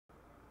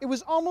It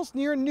was almost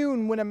near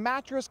noon when a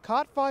mattress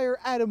caught fire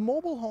at a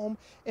mobile home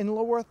in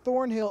Lower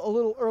Thornhill a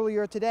little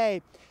earlier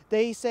today.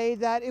 They say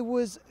that it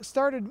was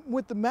started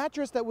with the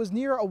mattress that was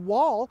near a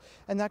wall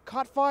and that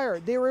caught fire.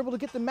 They were able to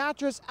get the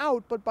mattress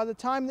out, but by the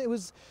time it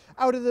was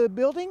out of the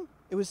building,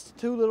 it was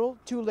too little,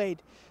 too late.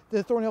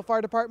 The Thornhill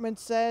Fire Department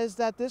says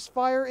that this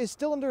fire is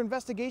still under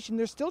investigation.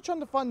 They're still trying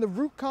to find the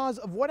root cause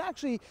of what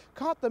actually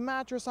caught the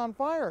mattress on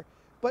fire.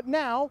 But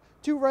now,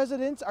 2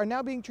 residents are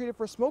now being treated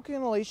for smoke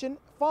inhalation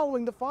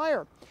following the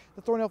fire.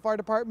 The Thornhill Fire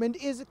Department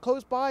is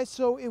close by,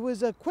 so it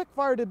was a quick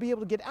fire to be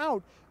able to get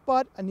out.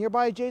 But a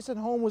nearby adjacent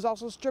home was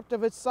also stripped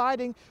of its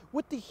siding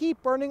with the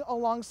heat burning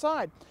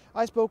alongside.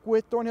 I spoke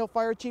with Thornhill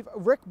Fire Chief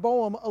Rick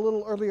Boehm a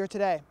little earlier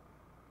today.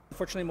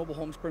 Unfortunately, mobile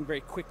homes burn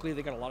very quickly.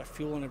 They got a lot of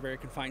fuel in a very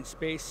confined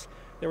space.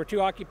 There were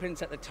 2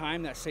 occupants at the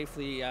time that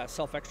safely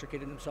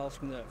self-extricated themselves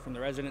from the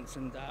residence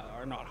and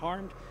are not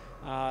harmed.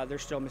 They're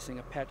still missing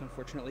a pet,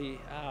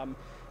 unfortunately.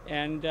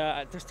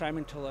 At this time,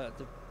 until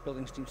the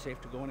building's deemed safe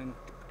to go in and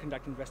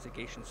conduct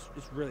investigations,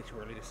 it's really too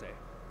early to say.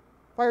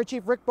 Fire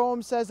Chief Rick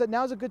Boehm says that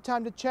now's a good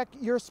time to check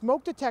your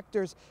smoke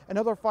detectors and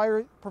other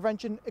fire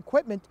prevention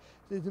equipment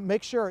to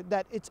make sure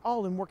that it's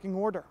all in working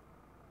order.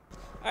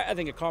 I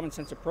think a common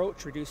sense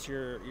approach: reduce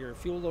your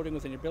fuel loading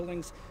within your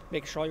buildings,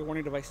 make sure all your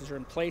warning devices are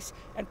in place,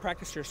 and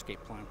practice your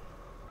escape plan.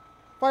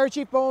 Fire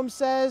Chief Boehm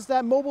says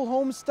that mobile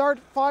homes start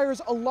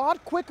fires a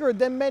lot quicker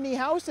than many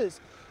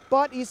houses,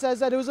 but he says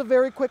that it was a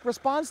very quick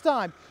response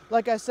time.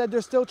 Like I said,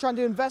 they're still trying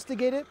to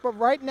investigate it, but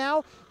right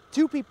now,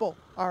 2 people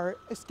are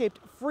escaped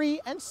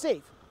free and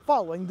safe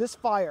following this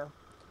fire.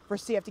 For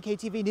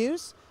CFTK-TV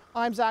News,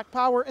 I'm Zack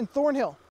in Thornhill.